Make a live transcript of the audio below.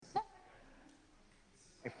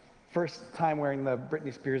First time wearing the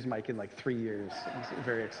Britney Spears mic in like 3 years. I'm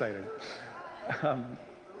very excited. Um,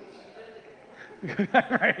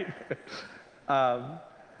 right. Um,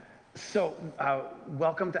 so,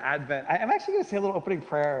 welcome to Advent. I'm actually going to say a little opening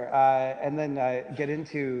prayer and then get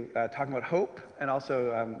into talking about hope and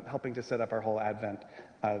also helping to set up our whole Advent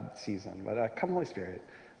season. But come, Holy Spirit,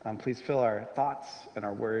 please fill our thoughts and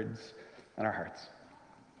our words and our hearts.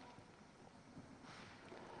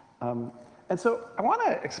 And so I want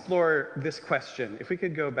to explore this question. If we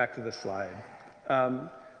could go back to the slide.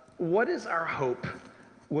 What is our hope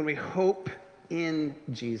when we hope in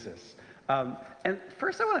Jesus? And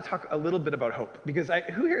first I want to talk a little bit about hope, because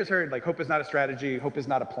who here has heard, like, hope is not a strategy, hope is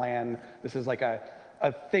not a plan, this is like a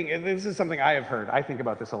thing. This is something I have heard. I think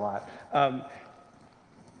about this a lot. And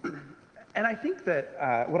I think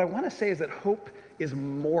that what I want to say is that hope is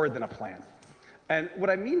more than a plan. And what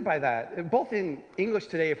I mean by that, both in English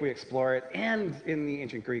today, if we explore it, and in the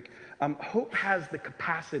ancient Greek, hope has the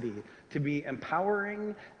capacity to be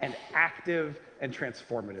empowering and active and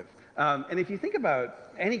transformative. And if you think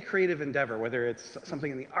about any creative endeavor, whether it's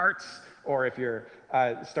something in the arts, or if you're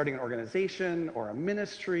starting an organization, or a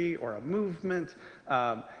ministry, or a movement,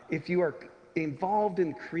 if you are involved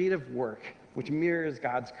in creative work, which mirrors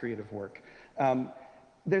God's creative work,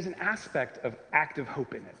 there's an aspect of active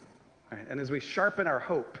hope in it. Right? And as we sharpen our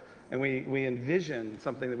hope and we envision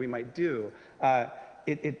something that we might do,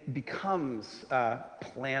 it becomes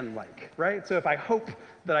plan-like, right? So if I hope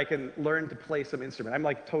that I can learn to play some instrument, I'm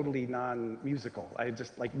like totally non-musical. I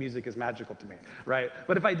just, like, music is magical to me, right?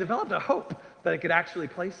 But if I developed a hope that I could actually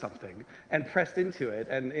play something and pressed into it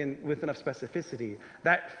and with enough specificity,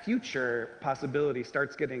 that future possibility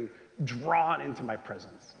starts getting drawn into my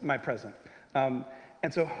present.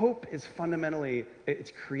 And so hope is fundamentally,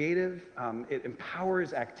 it's creative, it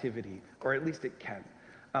empowers activity, or at least it can.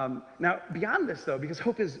 Now, beyond this, though, because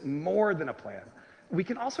hope is more than a plan, we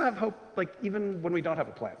can also have hope, like, even when we don't have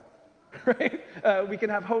a plan, right? We can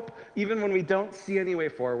have hope even when we don't see any way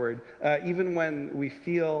forward, even when we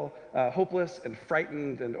feel hopeless and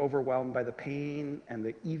frightened and overwhelmed by the pain and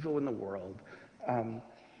the evil in the world.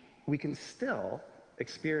 We can still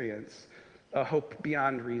experience a hope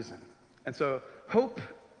beyond reason. And so hope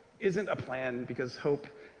isn't a plan, because hope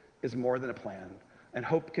is more than a plan. And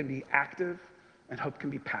hope can be active, and hope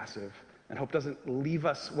can be passive. And hope doesn't leave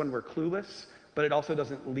us when we're clueless, but it also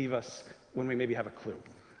doesn't leave us when we maybe have a clue.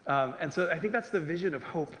 And so I think that's the vision of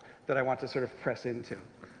hope that I want to sort of press into.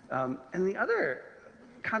 And the other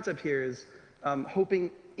concept here is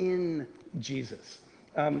hoping in Jesus.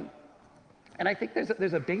 And I think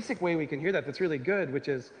there's a basic way we can hear that that's really good, which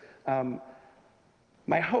is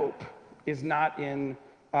my hope is not in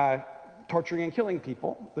torturing and killing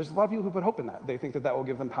people. There's a lot of people who put hope in that. They think that that will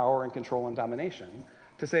give them power and control and domination.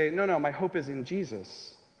 To say, no, my hope is in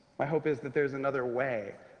Jesus. My hope is that there's another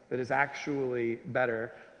way that is actually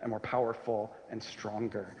better and more powerful and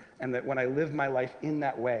stronger. And that when I live my life in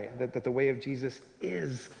that way, that the way of Jesus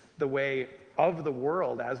is the way of the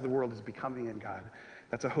world as the world is becoming in God.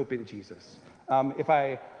 That's a hope in Jesus. If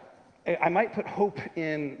I might put hope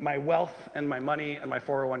in my wealth and my money and my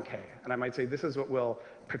 401k, and I might say, this is what will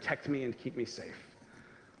protect me and keep me safe.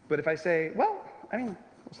 But if I say, well, I mean,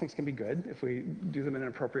 those things can be good if we do them in an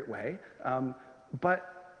appropriate way,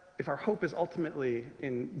 but if our hope is ultimately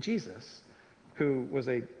in Jesus, who was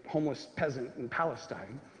a homeless peasant in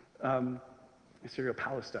Palestine, Syria,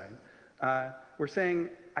 Palestine, we're saying,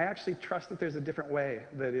 I actually trust that there's a different way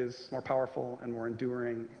that is more powerful and more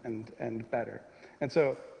enduring and better. And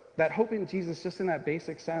so that hope in Jesus, just in that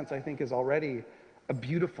basic sense, I think is already a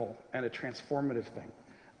beautiful and a transformative thing.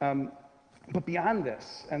 But beyond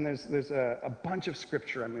this, and there's a bunch of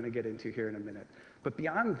scripture I'm going to get into here in a minute, but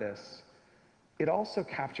beyond this, it also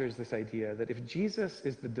captures this idea that if Jesus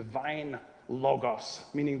is the divine logos,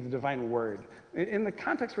 meaning the divine word, in the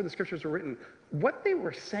context where the scriptures were written, what they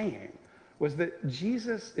were saying was that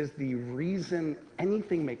Jesus is the reason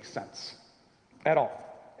anything makes sense at all.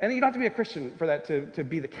 And you don't have to be a Christian for that to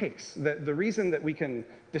be the case. The reason that we can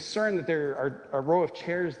discern that there are a row of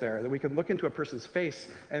chairs there, that we can look into a person's face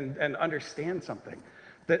and understand something,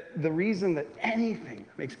 that the reason that anything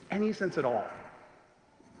makes any sense at all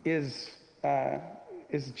is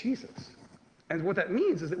Jesus. And what that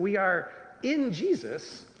means is that we are in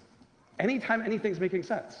Jesus anytime anything's making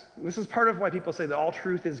sense. This is part of why people say that all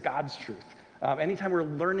truth is God's truth. Anytime we're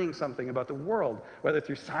learning something about the world, whether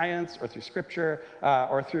through science or through scripture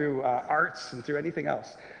or through arts and through anything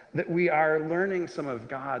else, that we are learning some of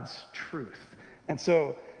God's truth. And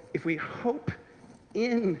so if we hope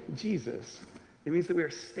in Jesus, it means that we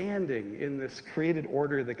are standing in this created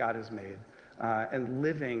order that God has made and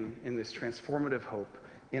living in this transformative hope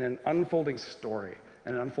in an unfolding story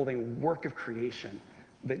and an unfolding work of creation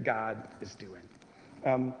that God is doing.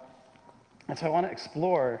 And so I want to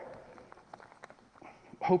explore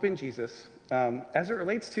hope in Jesus as it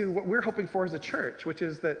relates to what we're hoping for as a church, which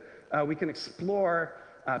is that we can explore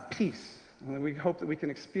peace. And we hope that we can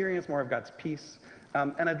experience more of God's peace.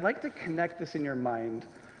 And I'd like to connect this in your mind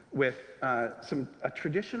with a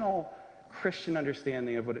traditional Christian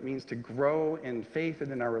understanding of what it means to grow in faith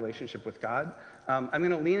and in our relationship with God. I'm going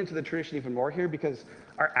to lean into the tradition even more here because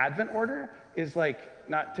our Advent order is like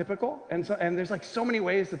not typical, and there's like so many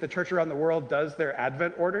ways that the church around the world does their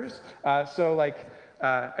Advent orders.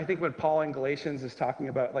 I think when Paul in Galatians is talking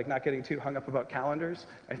about like not getting too hung up about calendars,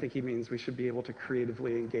 I think he means we should be able to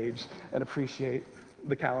creatively engage and appreciate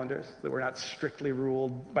the calendars, that we're not strictly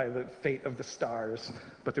ruled by the fate of the stars,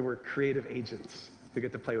 but that we're creative agents who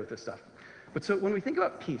get to play with this stuff. But so when we think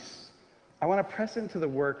about peace, I want to press into the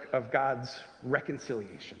work of God's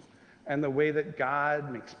reconciliation and the way that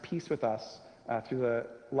God makes peace with us through the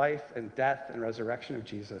life and death and resurrection of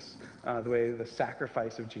Jesus, the way the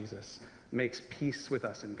sacrifice of Jesus makes peace with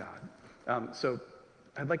us in God. So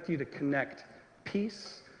I'd like you to connect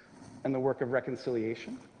peace and the work of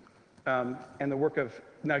reconciliation and the work of,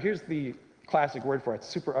 now here's the classic word for it, it's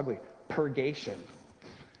super ugly, purgation.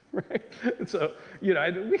 Right? And so,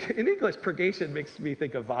 in English, purgation makes me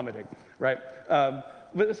think of vomiting, right?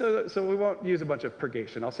 So we won't use a bunch of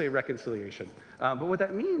purgation. I'll say reconciliation. But what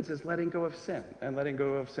that means is letting go of sin and letting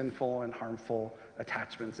go of sinful and harmful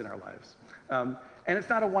attachments in our lives. And it's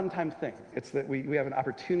not a one-time thing. It's that we have an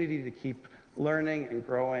opportunity to keep learning and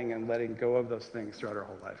growing and letting go of those things throughout our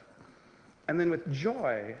whole life. And then with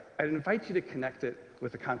joy, I'd invite you to connect it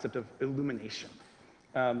with the concept of illumination.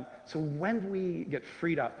 So when we get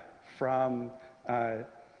freed up from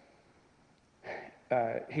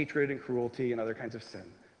hatred and cruelty and other kinds of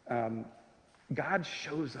sin, God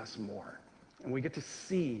shows us more. And we get to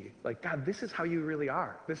see, like, God, this is how you really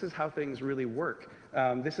are. This is how things really work.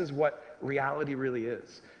 This is what reality really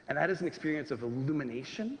is. And that is an experience of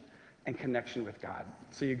illumination and connection with God.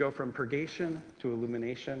 So you go from purgation to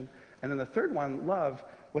illumination. And then the third one, love,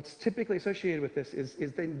 what's typically associated with this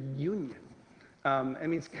is then union. It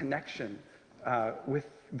means connection with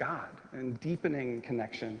God and deepening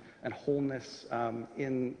connection and wholeness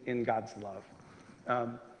in God's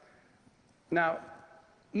love. Now,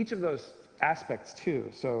 each of those aspects too,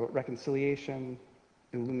 so reconciliation,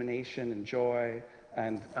 illumination and joy,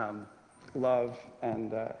 and love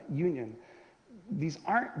and union, these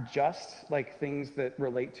aren't just like things that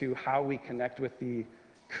relate to how we connect with the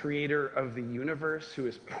creator of the universe who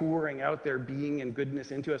is pouring out their being and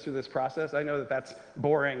goodness into us through this process. I know that that's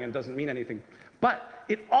boring and doesn't mean anything, but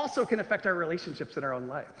it also can affect our relationships in our own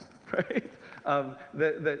lives, right?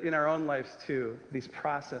 That in our own lives too, these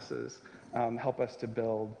processes help us to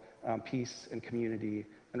build peace and community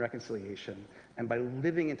and reconciliation. And by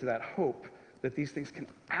living into that hope that these things can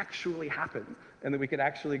actually happen and that we can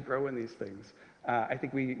actually grow in these things, I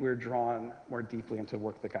think we're drawn more deeply into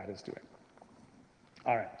work that God is doing.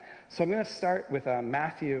 All right, so I'm going to start with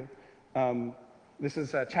Matthew. This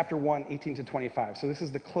is chapter 1, 18 to 25. So this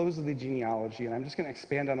is the close of the genealogy, and I'm just going to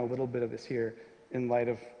expand on a little bit of this here in light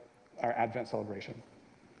of our Advent celebration.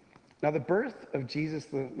 Now, the birth of Jesus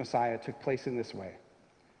the Messiah took place in this way.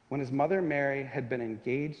 When his mother Mary had been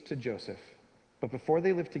engaged to Joseph, but before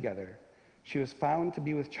they lived together, she was found to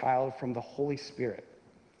be with child from the Holy Spirit.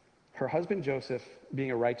 Her husband Joseph, being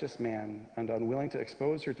a righteous man and unwilling to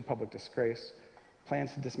expose her to public disgrace, planned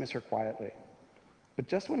to dismiss her quietly. But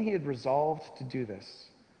just when he had resolved to do this,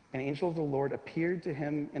 an angel of the Lord appeared to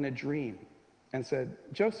him in a dream and said,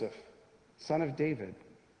 "Joseph, son of David,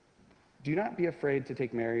 do not be afraid to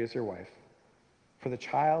take Mary as your wife, for the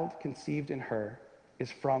child conceived in her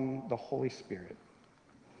is from the Holy Spirit."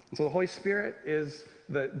 And so the Holy Spirit is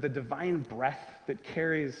the divine breath that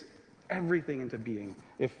carries everything into being.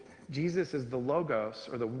 If Jesus is the logos,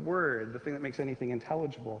 or the word, the thing that makes anything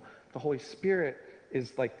intelligible, the Holy Spirit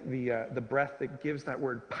is like the breath that gives that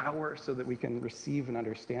word power so that we can receive and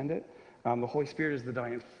understand it. The Holy Spirit is the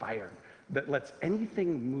divine fire that lets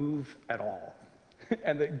anything move at all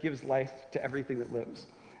and that gives life to everything that lives.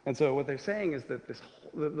 And so what they're saying is that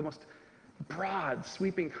the most broad,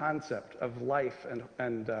 sweeping concept of life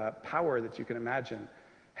and power that you can imagine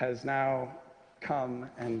has now come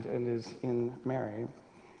and is in Mary,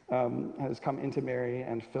 has come into Mary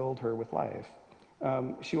and filled her with life.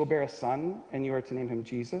 She will bear a son, and you are to name him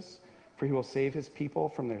Jesus, for he will save his people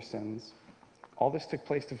from their sins. All this took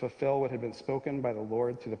place to fulfill what had been spoken by the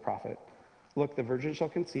Lord through the prophet. Look, the virgin shall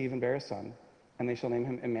conceive and bear a son, and they shall name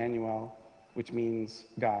him Emmanuel, which means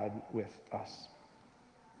God with us.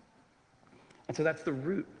 And so that's the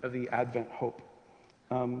root of the Advent hope.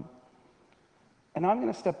 And now I'm going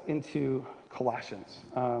to step into Colossians.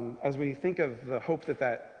 As we think of the hope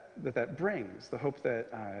that brings, the hope that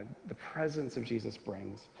the presence of Jesus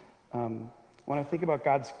brings, when I think about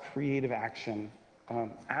God's creative action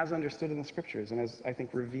as understood in the Scriptures and as I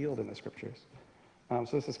think revealed in the Scriptures.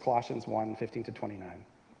 So this is Colossians 1:15-29.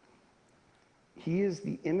 He is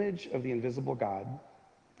the image of the invisible God,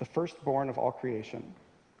 the firstborn of all creation.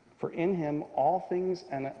 For in him all things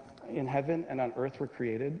in heaven and on earth were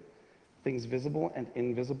created, things visible and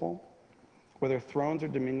invisible, whether thrones or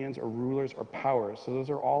dominions or rulers or powers. So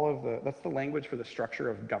those are that's the language for the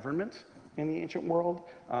structure of government in the ancient world,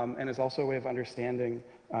 and is also a way of understanding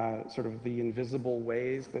sort of the invisible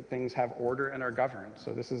ways that things have order and are governed.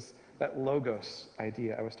 So this is that logos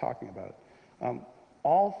idea I was talking about.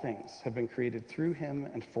 All things have been created through him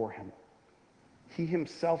and for him. He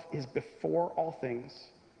himself is before all things,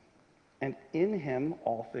 and in him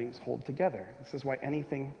all things hold together. This is why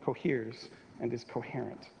anything coheres and is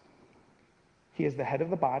coherent. He is the head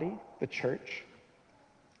of the body, the church.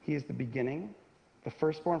 He is the beginning, the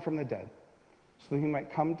firstborn from the dead, so that he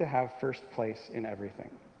might come to have first place in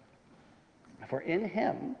everything. For in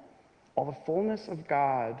him all the fullness of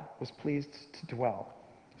God was pleased to dwell.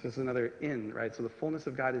 So this is another in, right? So the fullness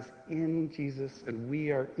of God is in Jesus, and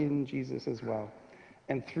we are in Jesus as well.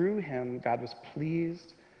 And through him, God was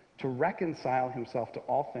pleased to reconcile himself to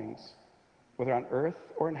all things, whether on earth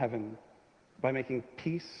or in heaven, by making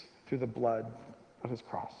peace through the blood of his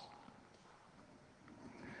cross.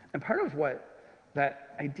 And part of what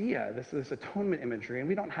that idea, this atonement imagery, and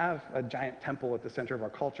we don't have a giant temple at the center of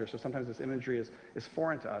our culture, so sometimes this imagery is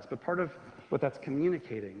foreign to us, but part of what that's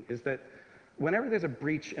communicating is that whenever there's a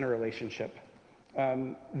breach in a relationship,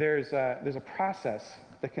 there's a process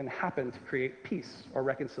that can happen to create peace or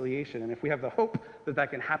reconciliation. And if we have the hope that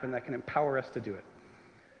that can happen, that can empower us to do it.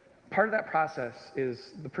 Part of that process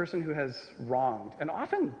is the person who has wronged, and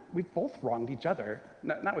often we've both wronged each other,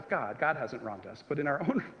 not with God. God hasn't wronged us, but in our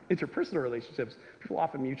own interpersonal relationships, people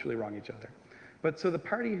often mutually wrong each other. But so the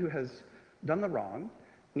party who has done the wrong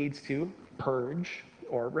needs to purge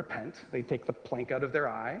or repent. They take the plank out of their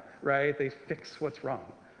eye, right? They fix what's wrong.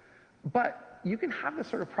 But you can have this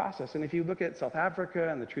sort of process, and if you look at South Africa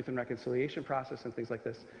and the Truth and Reconciliation process and things like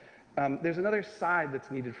this, there's another side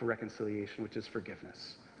that's needed for reconciliation, which is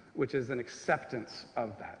forgiveness, which is an acceptance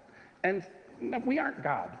of that. And we aren't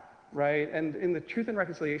God, right? And in the Truth and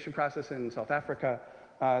Reconciliation process in South Africa,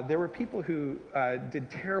 there were people who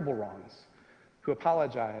did terrible wrongs, who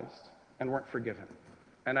apologized and weren't forgiven.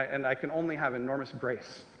 And I can only have enormous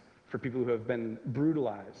grace for people who have been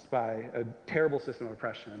brutalized by a terrible system of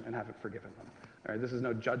oppression and haven't forgiven them. All right, this is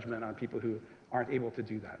no judgment on people who aren't able to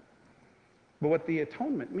do that. But what the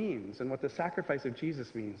atonement means, and what the sacrifice of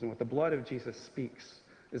Jesus means, and what the blood of Jesus speaks,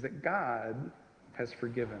 is that God has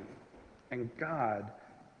forgiven, and God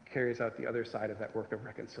carries out the other side of that work of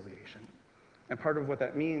reconciliation. And part of what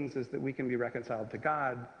that means is that we can be reconciled to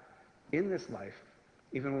God in this life,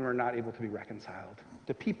 even when we're not able to be reconciled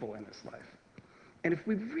to people in this life. And if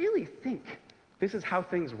we really think this is how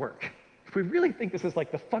things work, if we really think this is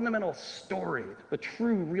like the fundamental story, the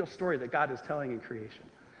true, real story that God is telling in creation,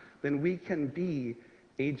 then we can be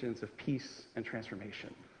agents of peace and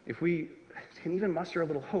transformation. If we can even muster a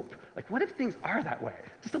little hope, like what if things are that way?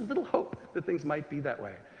 Just a little hope that things might be that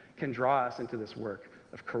way can draw us into this work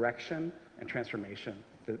of correction and transformation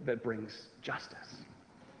that brings justice.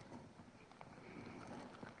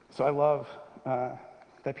 So I love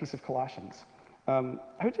that piece of Colossians.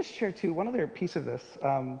 I would just share too, one other piece of this.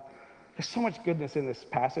 There's so much goodness in this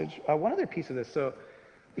passage. One other piece of this, so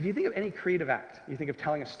if you think of any creative act, you think of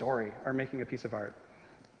telling a story or making a piece of art,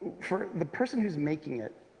 for the person who's making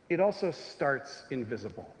it, it also starts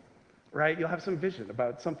invisible, right? You'll have some vision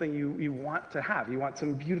about something you want to have. You want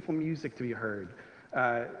some beautiful music to be heard.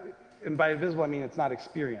 And by invisible, I mean it's not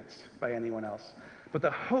experienced by anyone else. But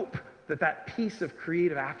the hope that that piece of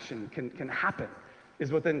creative action can happen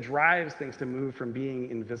is what then drives things to move from being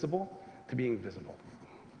invisible to being visible.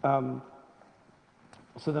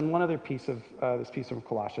 So then one other piece of this piece of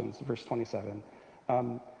Colossians, verse 27.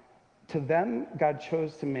 To them, God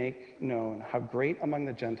chose to make known how great among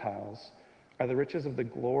the Gentiles are the riches of the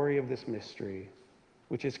glory of this mystery,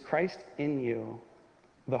 which is Christ in you,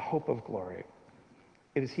 the hope of glory.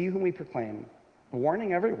 It is he whom we proclaim,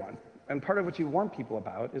 warning everyone. And part of what you warn people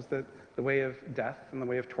about is that the way of death and the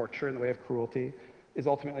way of torture and the way of cruelty is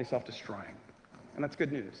ultimately self-destroying. And that's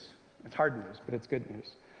good news. It's hard news, but it's good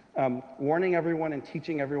news. Warning everyone and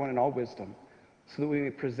teaching everyone in all wisdom, so that we may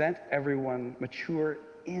present everyone mature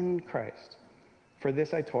in Christ. For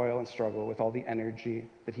this I toil and struggle with all the energy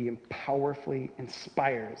that he powerfully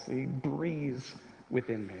inspires, that he breathes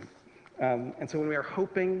within me. And so when we are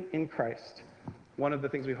hoping in Christ, one of the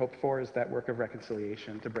things we hope for is that work of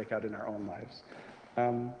reconciliation to break out in our own lives.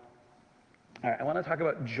 All right, I want to talk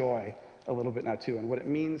about joy a little bit now too, and what it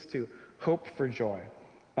means to hope for joy.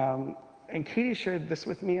 And Katie shared this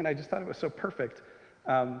with me, and I just thought it was so perfect.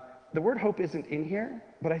 The word hope isn't in here,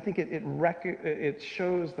 but I think it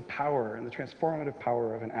shows the power and the transformative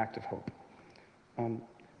power of an act of hope.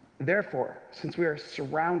 Therefore, since we are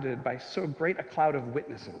surrounded by so great a cloud of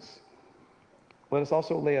witnesses, let us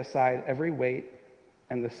also lay aside every weight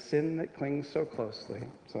and the sin that clings so closely.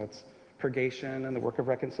 So it's purgation and the work of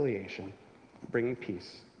reconciliation, bringing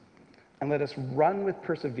peace. And let us run with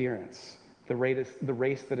perseverance the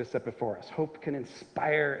race that is set before us. Hope can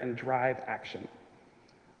inspire and drive action.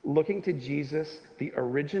 Looking to Jesus, the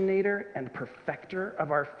originator and perfecter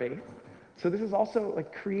of our faith. So this is also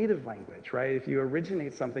like creative language, right? If you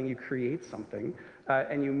originate something, you create something,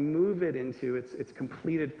 and you move it into its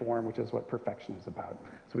completed form, which is what perfection is about.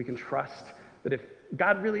 So we can trust that if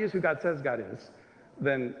God really is who God says God is,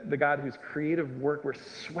 then the God whose creative work we're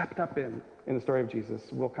swept up in the story of Jesus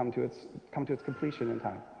will come to its completion in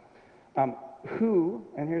time. Who,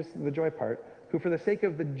 and here's the joy part, who for the sake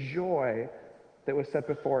of the joy that was set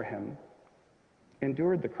before him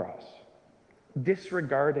endured the cross,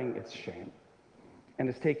 disregarding its shame, and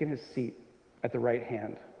has taken his seat at the right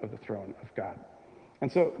hand of the throne of God.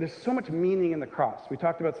 And so there's so much meaning in the cross. We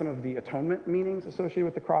talked about some of the atonement meanings associated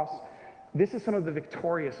with the cross. This is some of the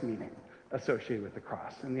victorious meaning associated with the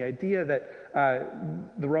cross. And the idea that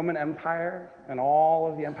the Roman Empire and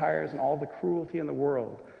all of the empires and all the cruelty in the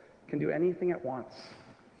world can do anything at once.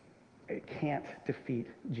 It can't defeat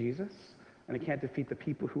Jesus, and it can't defeat the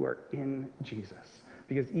people who are in Jesus.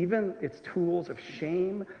 Because even its tools of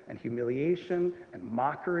shame and humiliation and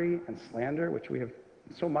mockery and slander, which we have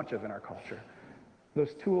so much of in our culture,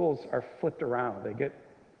 those tools are flipped around. They get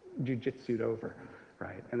jujitsu'd over,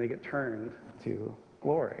 right? And they get turned to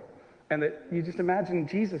glory. And that you just imagine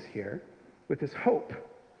Jesus here with his hope,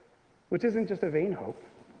 which isn't just a vain hope,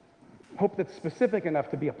 hope that's specific enough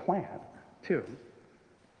to be a plan, too.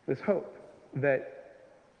 This hope that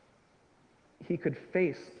he could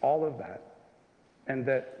face all of that, and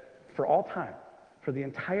that for all time, for the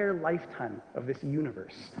entire lifetime of this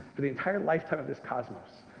universe, for the entire lifetime of this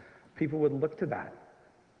cosmos, people would look to that,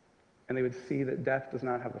 and they would see that death does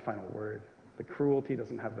not have the final word, that cruelty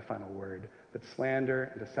doesn't have the final word, that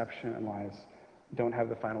slander and deception and lies don't have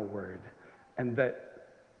the final word, and that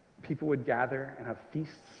people would gather and have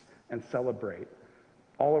feasts and celebrate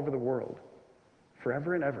all over the world,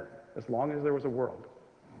 forever and ever, as long as there was a world,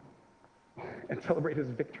 and celebrate his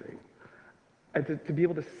victory. And to be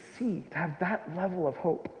able to see, to have that level of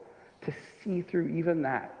hope, to see through even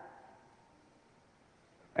that.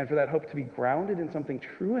 And for that hope to be grounded in something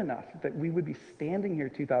true enough that we would be standing here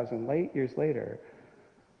 2,000 years later,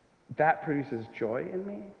 that produces joy in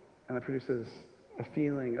me, and that produces a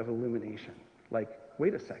feeling of illumination. Like,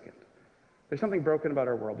 wait a second. There's something broken about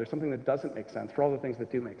our world. There's something that doesn't make sense for all the things that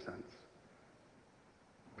do make sense.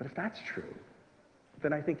 But if that's true,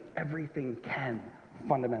 then I think everything can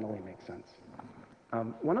fundamentally make sense.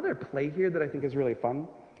 One other play here that I think is really fun.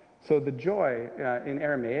 So the joy in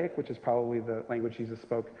Aramaic, which is probably the language Jesus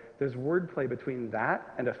spoke, there's wordplay between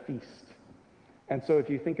that and a feast. And so if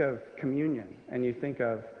you think of communion and you think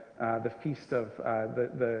of the feast of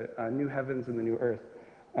the new heavens and the new earth,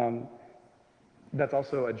 that's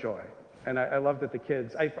also a joy. And I love that the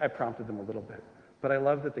kids, I prompted them a little bit, but I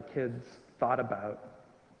love that the kids thought about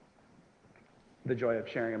the joy of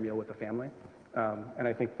sharing a meal with the family. And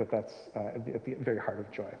I think that that's at the very heart of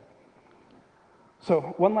joy.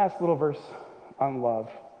 So one last little verse on love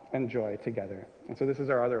and joy together. And so this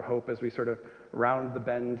is our other hope as we sort of round the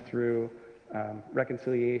bend through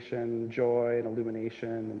reconciliation, joy, and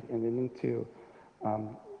illumination, and into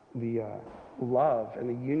the love and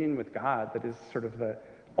the union with God that is sort of the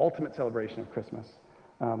ultimate celebration of Christmas.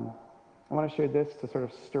 I want to share this to sort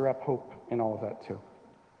of stir up hope in all of that too.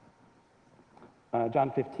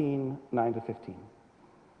 John 15, 9-15.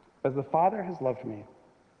 As the Father has loved me,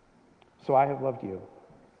 so I have loved you.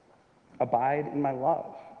 Abide in my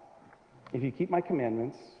love. If you keep my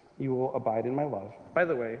commandments, you will abide in my love. By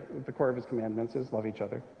the way, the core of his commandments is love each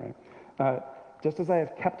other, right? Just as I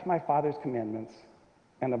have kept my Father's commandments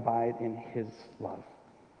and abide in his love.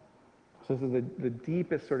 So this is the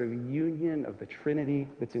deepest sort of union of the Trinity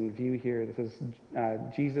that's in view here. This is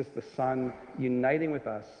Jesus, the Son, uniting with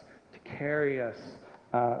us to carry us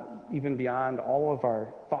even beyond all of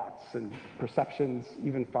our thoughts and perceptions,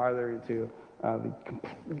 even farther into the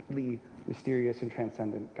completely mysterious and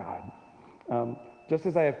transcendent God. Just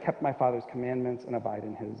as I have kept my Father's commandments and abide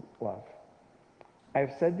in his love. I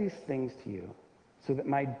have said these things to you so that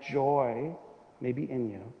my joy may be in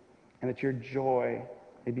you and that your joy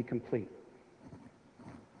may be complete.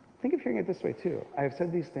 Think of hearing it this way too. I have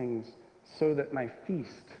said these things so that my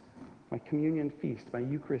feast, my communion feast, my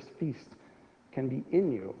Eucharist feast can be in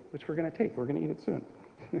you, which we're going to take. We're going to eat it soon.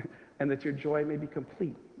 And that your joy may be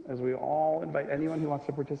complete, as we all invite anyone who wants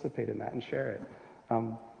to participate in that and share it.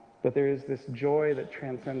 That there is this joy that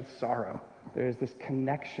transcends sorrow. There is this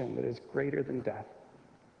connection that is greater than death.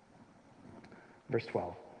 Verse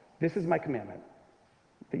 12, this is my commandment,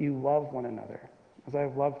 that you love one another as I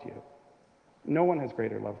have loved you. No one has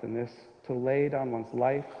greater love than this, to lay down one's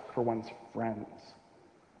life for one's friends.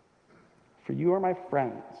 For you are my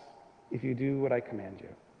friends if you do what I command you.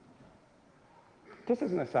 Just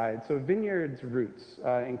as an aside, so Vineyard's roots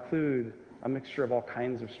include a mixture of all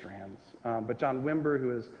kinds of strands. But John Wimber,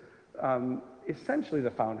 who is essentially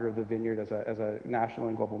the founder of the Vineyard as a national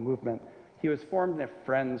and global movement, he was formed in a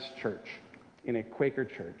Friends church, in a Quaker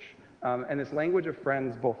church. And this language of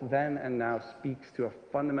friends, both then and now, speaks to a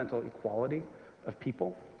fundamental equality of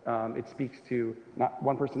people. It speaks to not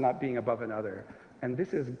one person not being above another. And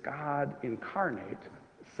this is God incarnate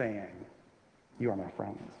saying, you are my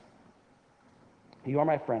friends. You are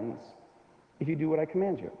my friends if you do what I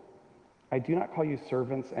command you. I do not call you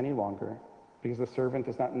servants any longer, because the servant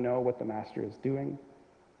does not know what the master is doing,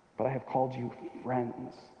 but I have called you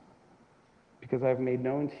friends, because I have made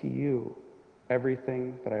known to you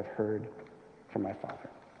everything that I've heard from my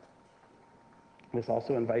Father. This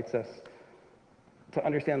also invites us to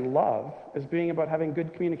understand love as being about having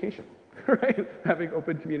good communication, right? Having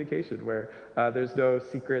open communication where there's no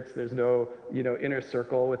secrets, there's no inner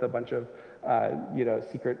circle with a bunch of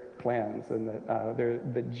secret plans, and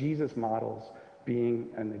that Jesus models being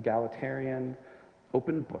an egalitarian,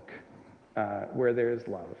 open book where there is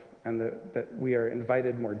love, and that we are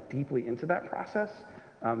invited more deeply into that process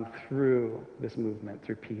through this movement,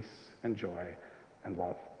 through peace and joy and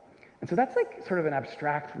love. And so that's like sort of an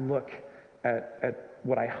abstract look at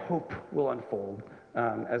what I hope will unfold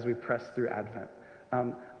as we press through Advent.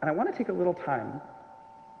 And I want to take a little time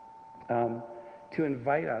to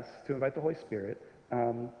invite the Holy Spirit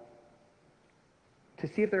to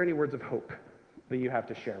see if there are any words of hope that you have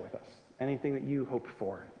to share with us, anything that you hope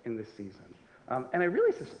for in this season. And I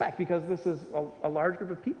really suspect, because this is a large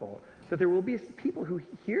group of people, that there will be people who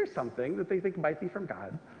hear something that they think might be from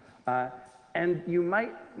God, and you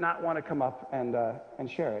might not want to come up and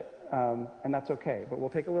share it, and that's okay. But we'll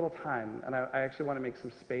take a little time, and I actually want to make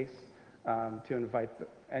some space to invite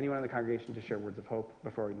anyone in the congregation to share words of hope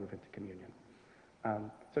before we move into communion.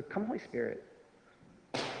 So come, Holy Spirit.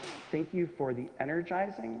 Thank you for the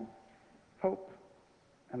energizing hope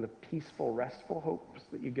and the peaceful, restful hopes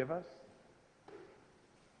that you give us.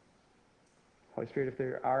 Holy Spirit, if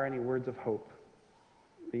there are any words of hope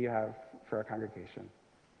that you have for our congregation,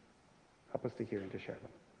 help us to hear and to share them.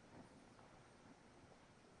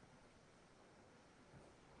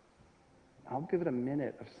 I'll give it a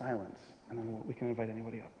minute of silence, and then we can invite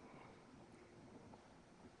anybody up.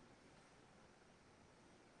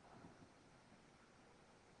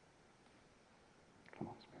 Come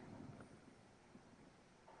on, Spirit.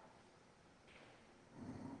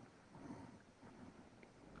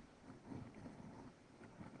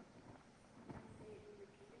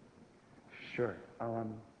 Sure. So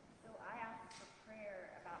I asked for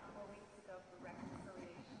prayer about 4 weeks ago for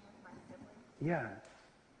reconciliation with my siblings. Yeah.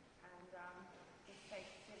 And this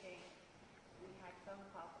Thanksgiving, we had phone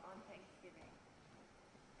calls on Thanksgiving,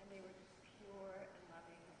 and they were just pure and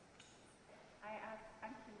loving.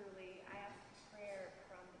 I'm Kimberly. I asked prayer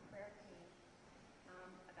from the prayer team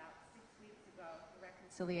about 6 weeks ago for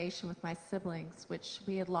reconciliation with my siblings, which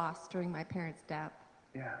we had lost during my parents' death.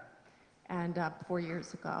 Yeah. And 4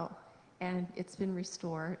 years ago, and it's been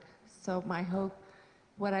restored. So my hope,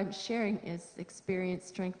 what I'm sharing is experience,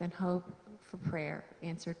 strength, and hope for prayer,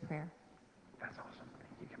 answered prayer. That's awesome.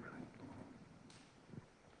 Thank you, Kimberly.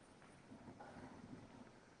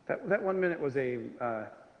 That 1 minute was a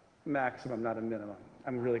maximum, not a minimum.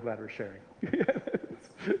 I'm really glad we're sharing.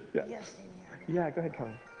 Yeah. Yes, Amy. Yeah, go ahead,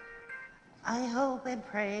 Colin. I hope and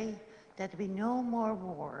pray that there be no more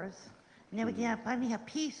wars, and that we can finally have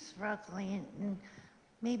peace throughout the land, and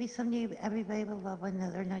maybe someday everybody will love one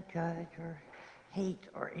another, not judge or hate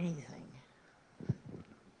or anything.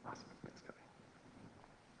 Awesome. Thanks, Kelly.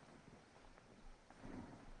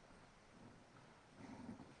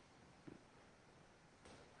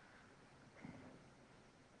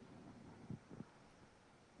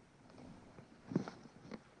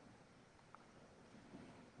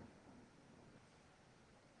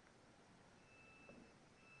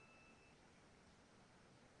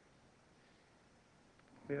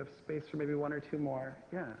 We have space for maybe one or two more.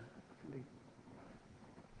 Yeah, Cindy.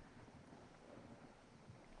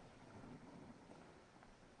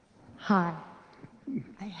 Hi.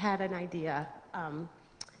 I had an idea.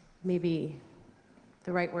 Maybe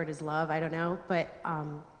the right word is love, I don't know, but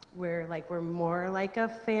we're more like a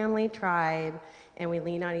family tribe and we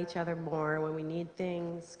lean on each other more when we need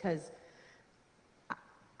things, because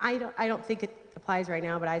I don't think it applies right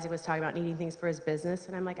now, but Isaac was talking about needing things for his business,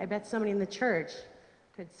 and I'm like, I bet somebody in the church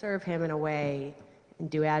could serve him in a way and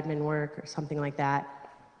do admin work or something like that.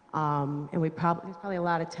 And there's probably a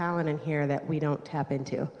lot of talent in here that we don't tap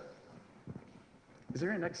into. Is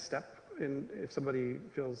there a next step in if somebody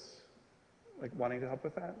feels like wanting to help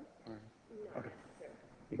with that? Or, okay.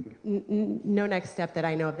 You can, No next step that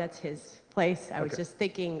I know of. That's his place. I was Okay. just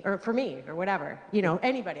thinking, or for me, or whatever. You know,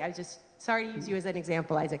 anybody. I was just sorry to use you as an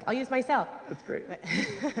example, Isaac. I'll use myself. that's great. But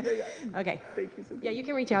Yeah. okay. Thank you, Cindy. Yeah, you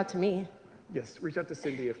can reach out to me. Yes, reach out to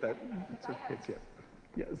Cindy if that sort of hits you.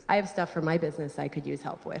 Yes. I have stuff for my business I could use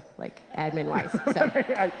help with, like admin-wise. So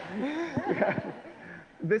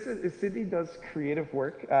Yeah. Cindy does creative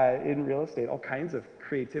work in real estate. All kinds of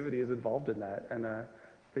creativity is involved in that, and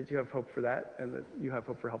that you have hope for that, and that you have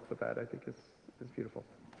hope for help with that, I think is beautiful.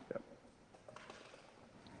 Yep.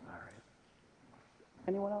 All right.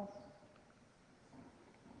 Anyone else?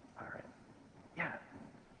 All right. Yeah.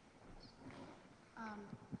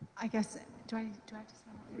 I guess, do I have to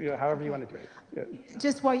spell it? Yeah, however you want to do it. Yeah.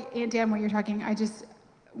 Just while, and Dan, while you're talking,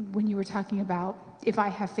 when you were talking about if I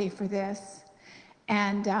have faith for this,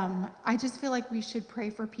 and I just feel like we should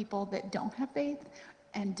pray for people that don't have faith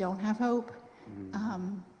and don't have hope.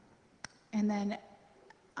 And then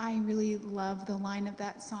I really love the line of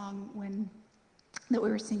that song that we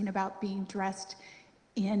were singing about being dressed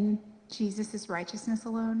in Jesus' righteousness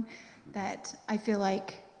alone, that I feel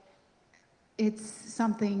like it's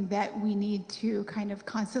something that we need to kind of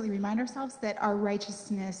constantly remind ourselves that our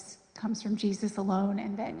righteousness comes from Jesus alone,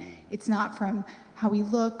 and that it's not from how we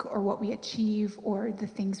look or what we achieve or the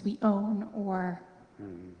things we own or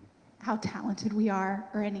how talented we are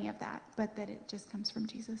or any of that, but that it just comes from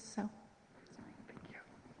Jesus. So, sorry. Thank you.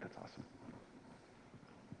 That's awesome.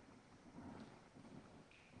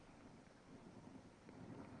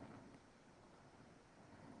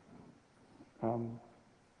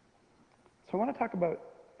 So I want to talk about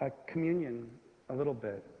communion a little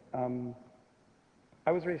bit.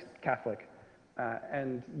 I was raised Catholic,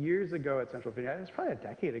 and years ago at Central Vineyard, it was probably a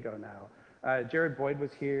decade ago now, Jared Boyd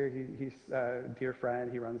was here. He's a dear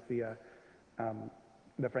friend. He runs the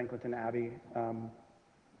Franklinton Abbey.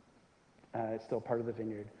 It's still part of the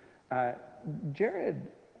Vineyard. Jared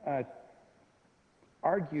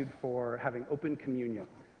argued for having open communion,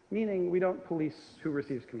 meaning we don't police who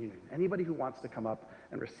receives communion. Anybody who wants to come up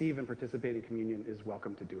and receive and participate in communion is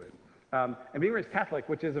welcome to do it. And being raised Catholic,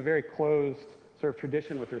 which is a very closed sort of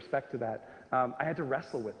tradition with respect to that, I had to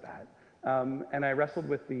wrestle with that. And I wrestled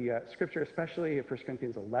with the scripture, especially 1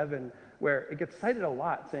 Corinthians 11, where it gets cited a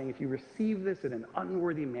lot, saying if you receive this in an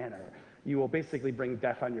unworthy manner, you will basically bring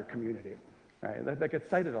death on your community. Right? That gets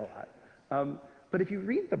cited a lot. But if you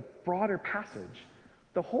read the broader passage,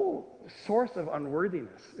 the whole source of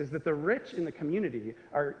unworthiness is that the rich in the community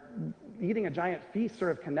are eating a giant feast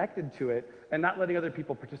sort of connected to it and not letting other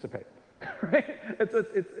people participate. Right?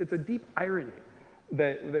 It's a deep irony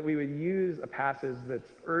that we would use a passage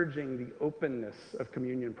that's urging the openness of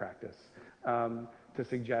communion practice to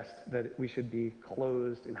suggest that we should be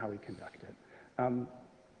closed in how we conduct it.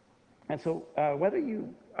 And so whether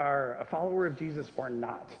you are a follower of Jesus or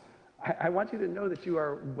not, I want you to know that you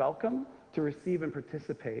are welcome to receive and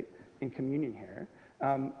participate in communion here,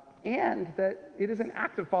 and that it is an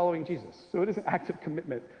act of following Jesus. So it is an act of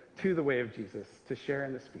commitment to the way of Jesus, to share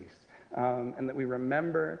in this feast, and that we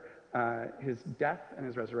remember his death and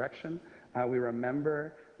his resurrection. We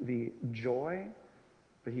remember the joy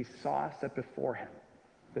that he saw set before him,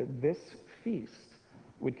 that this feast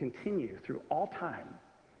would continue through all time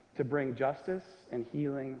to bring justice and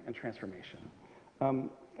healing and transformation.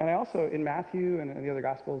 And I also, in Matthew and in the other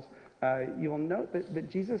Gospels, you will note that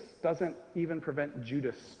Jesus doesn't even prevent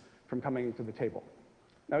Judas from coming to the table.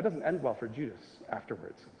 Now, it doesn't end well for Judas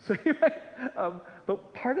afterwards. So,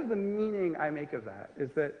 but part of the meaning I make of that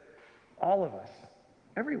is that all of us,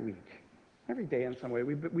 every week, every day in some way,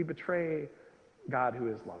 we betray God who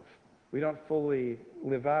is love. We don't fully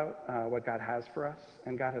live out what God has for us,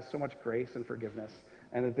 and God has so much grace and forgiveness,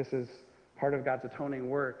 and that this is part of God's atoning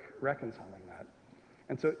work reconciling that.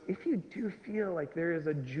 And so if you do feel like there is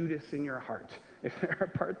a Judas in your heart, if there are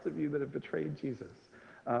parts of you that have betrayed Jesus,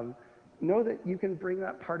 know that you can bring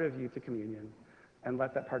that part of you to communion and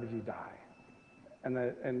let that part of you die.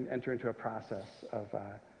 and enter into a process of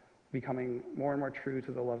becoming more and more true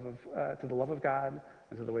to the love of God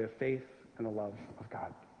and to the way of faith and the love of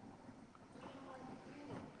God.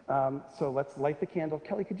 So let's light the candle.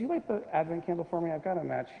 Kelly, could you light the Advent candle for me? I've got a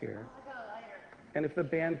match here. And if the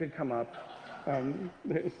band could come up,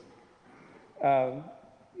 there's,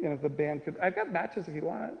 and if the band could, I've got matches if you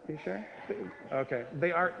want. Are you sure? Okay.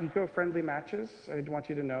 They are eco-friendly matches. I want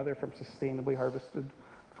you to know they're from sustainably harvested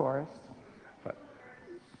forest. But,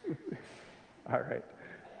 all right.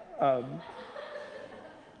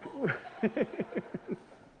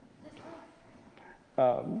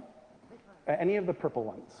 Any of the purple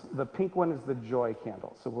ones. The pink one is the joy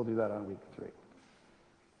candle, so we'll do that on week 3.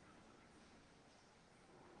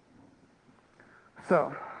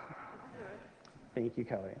 So, thank you,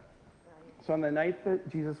 Kelly. So on the night that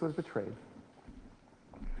Jesus was betrayed,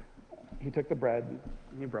 he took the bread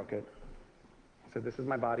and he broke it. He said, "This is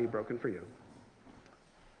my body broken for you."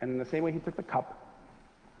 And in the same way, he took the cup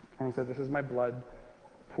and he said, "This is my blood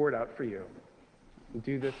poured out for you.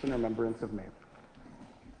 Do this in remembrance of me."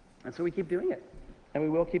 And so we keep doing it. And we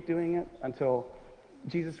will keep doing it until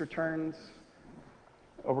Jesus returns,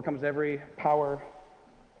 overcomes every power.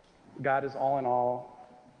 God is all in all.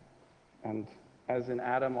 And as in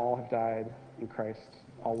Adam, all have died. In Christ,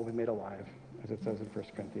 all will be made alive, as it says in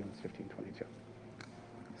 1 Corinthians 15:22.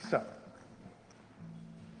 So,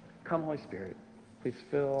 come, Holy Spirit, please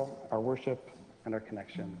fill our worship and our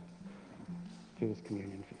connection to this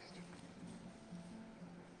communion feast.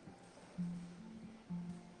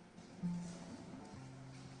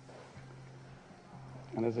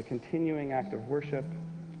 And as a continuing act of worship,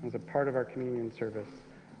 as a part of our communion service,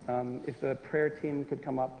 if the prayer team could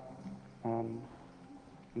come up,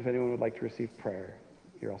 if anyone would like to receive prayer,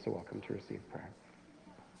 you're also welcome to receive prayer.